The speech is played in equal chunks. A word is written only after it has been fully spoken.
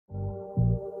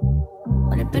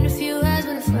Been a few hours,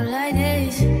 but it felt like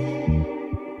days.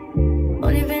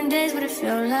 Only been days, but it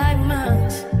felt like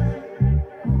months.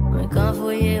 Been gone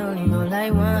for a year, only know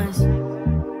like once.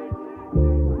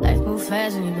 Life moves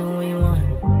fast when you do what you want.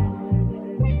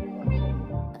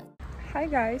 Hi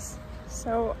guys,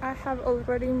 so I have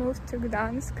already moved to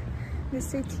Gdansk, the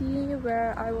city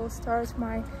where I will start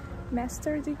my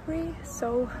master degree.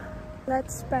 So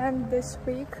let's spend this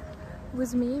week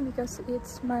with me because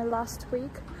it's my last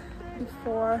week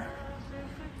before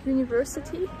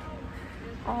university.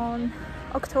 On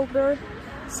October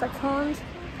 2nd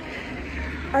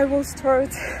I will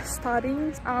start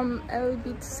studying. I'm a little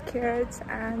bit scared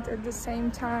and at the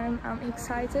same time I'm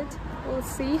excited. We'll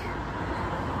see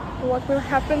what will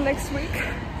happen next week.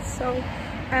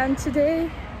 And today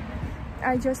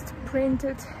I just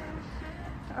printed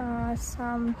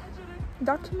some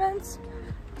documents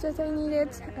that I needed,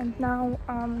 and now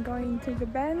I'm going to the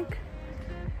bank.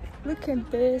 Look at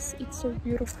this, it's so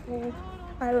beautiful.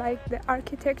 I like the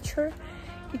architecture,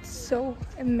 it's so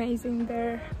amazing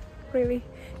there, really.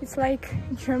 It's like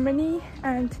Germany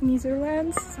and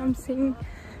Netherlands, something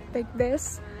like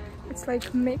this. It's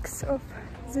like a mix of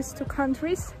these two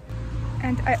countries.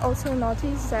 And I also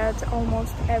noticed that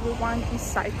almost everyone is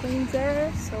cycling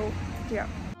there, so yeah.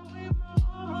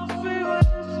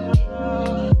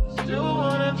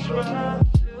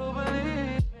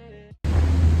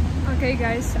 Okay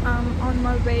guys, I'm on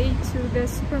my way to the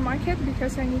supermarket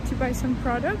because I need to buy some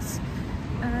products,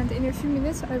 and in a few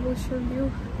minutes I will show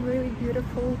you a really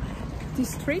beautiful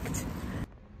district.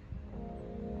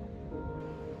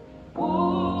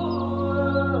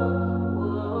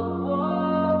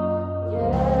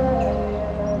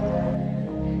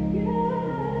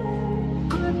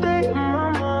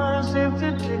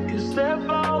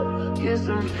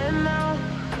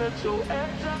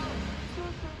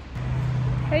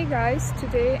 Hey guys,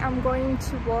 today I'm going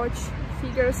to watch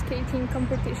figure skating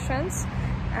competitions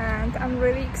and I'm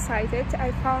really excited.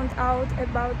 I found out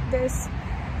about this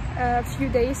a few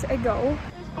days ago.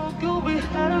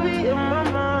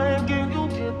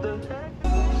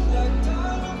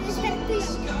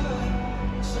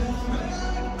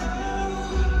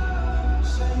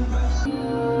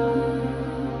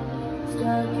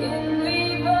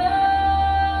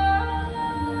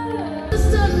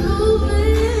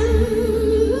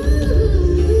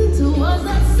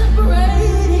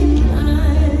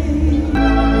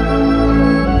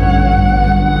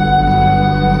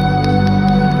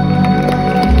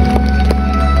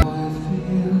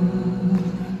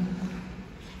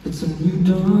 It's a new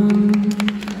dawn,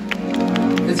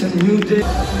 it's a new day.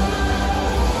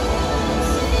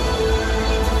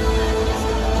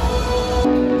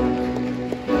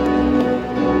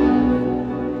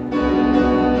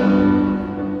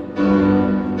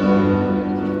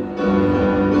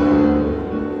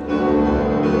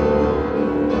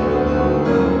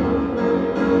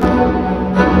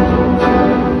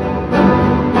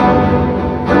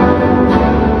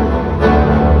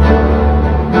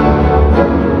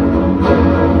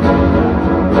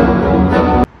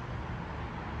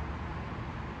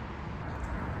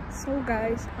 So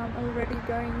guys, I'm already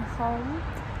going home,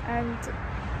 and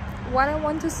what I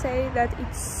want to say that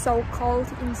it's so cold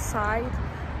inside.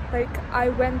 Like, I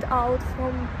went out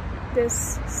from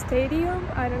this stadium,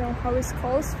 I don't know how it's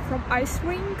called, from ice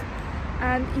rink,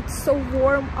 and it's so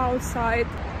warm outside.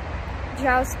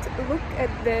 Just look at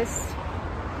this,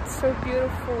 it's so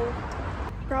beautiful.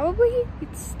 Probably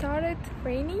it started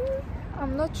raining,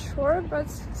 I'm not sure, but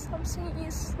something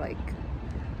is like,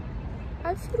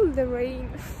 I feel the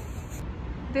rain.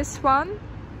 This one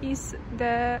is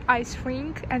the ice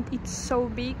rink and it's so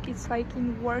big, it's like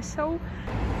in Warsaw.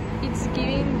 It's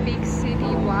giving big city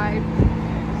vibe.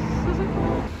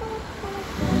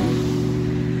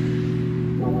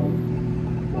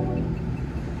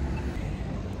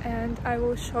 And I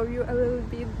will show you a little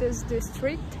bit this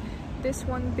district. This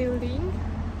one building,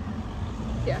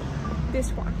 yeah,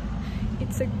 this one.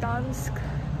 It's a Gdansk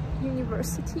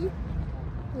University.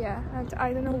 Yeah, and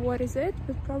I don't know what is it,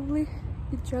 but probably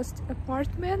it's just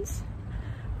apartments,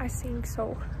 I think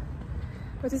so,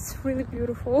 but it's really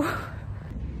beautiful.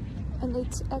 And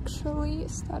it's actually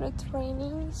started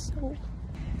raining, so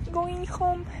going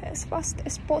home as fast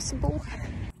as possible.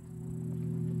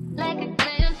 Like a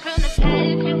glance from the past,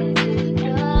 you can see the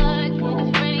dark. In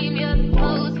the frame, you're the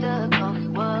poster on the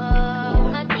wall.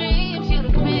 My dreams, you're the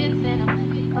prince and I'm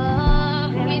like the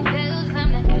pop. Can't tell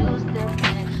something that you still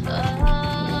can't.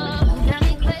 Got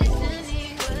me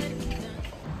questioning what you've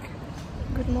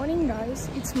done. Good morning guys,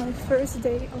 it's my first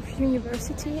day of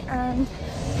university and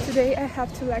today I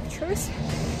have 2 lectures.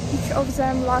 Each of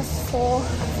them lasts for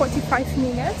 45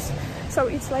 minutes. So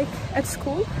it's like at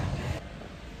school.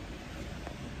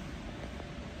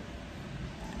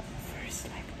 First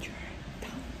lecture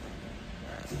done.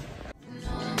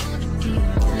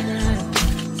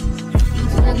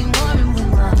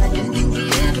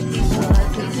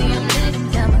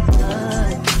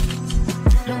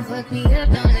 Don't fuck me up,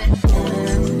 don't let me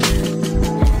down.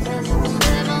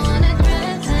 Never wanna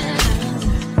dress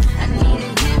I need to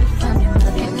hear it from you.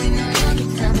 Nothing we know you can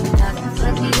tell me. Don't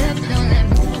fuck me up, don't let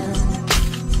me down.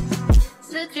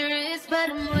 Slit your wrist, but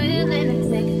I'm willing to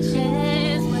take a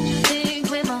chance. What you think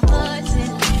with my heart's in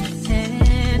your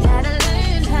hand? Gotta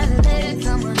learn how to let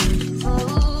someone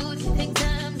hold you. Take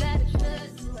time, gotta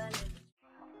trust who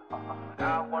I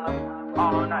wanna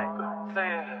all night. Say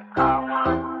it. I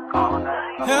wanna all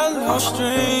night. Hello,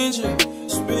 stranger.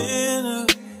 It's been a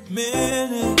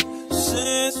minute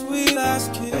since we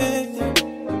last kicked it.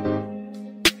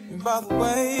 And by the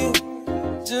way,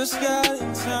 just got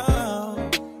in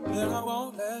town, and I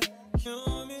won't let you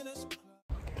miss.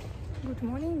 Good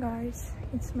morning, guys.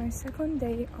 It's my second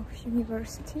day of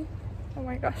university. Oh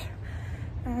my gosh.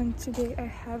 And today I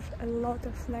have a lot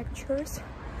of lectures.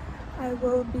 I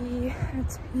will be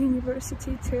at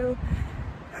university till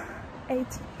 8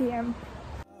 p.m.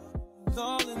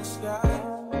 All in the sky,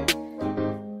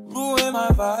 ruin my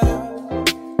vibe.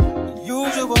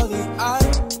 Usually I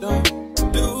don't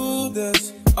do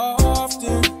this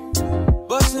often,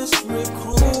 but since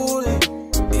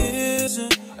recruiting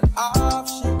isn't an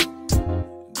option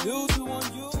due to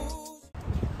unused.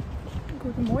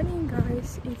 Good morning,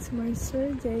 guys. It's my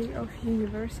third day of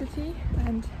university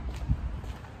and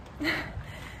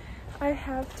I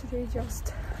have today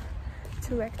just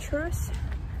 2 lectures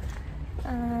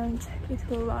and it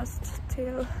will last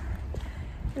till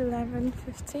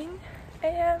 11:15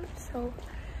 a.m. so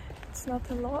it's not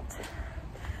a lot,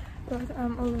 but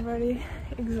I'm already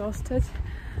exhausted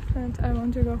and I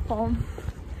want to go home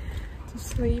to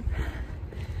sleep.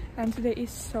 And today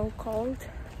is so cold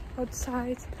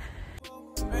outside.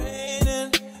 Rain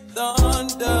and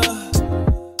thunder,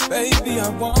 baby, I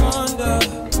wonder,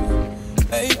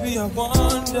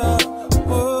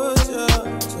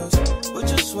 would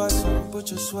you just put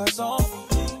your sweats on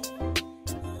me?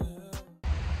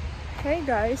 Hey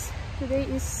guys, today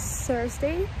is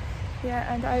Thursday,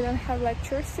 yeah, and I don't have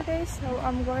lectures today, so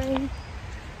I'm going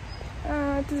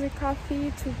to the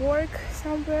cafe to work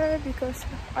somewhere because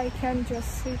I can't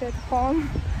just sit at home.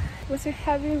 It was a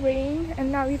heavy rain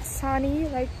and now it's sunny,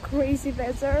 like crazy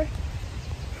weather.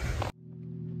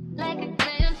 like a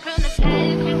glance from the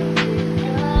past.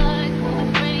 The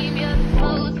frame, you're the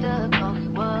poster on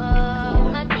the wall.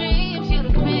 My dreams, you're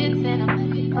the prince and I'm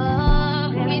the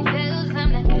pop. Fairy tales,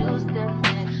 I'm not used to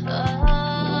that.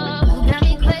 Oh, got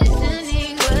me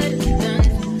questioning what it's done to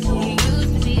me.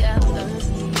 Used to be out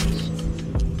of reach.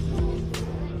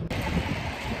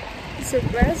 The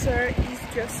weather is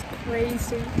just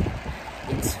crazy.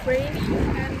 It's raining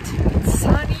and it's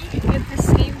sunny at the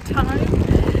same time,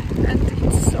 and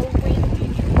it's so windy,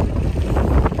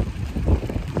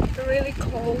 really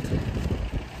cold.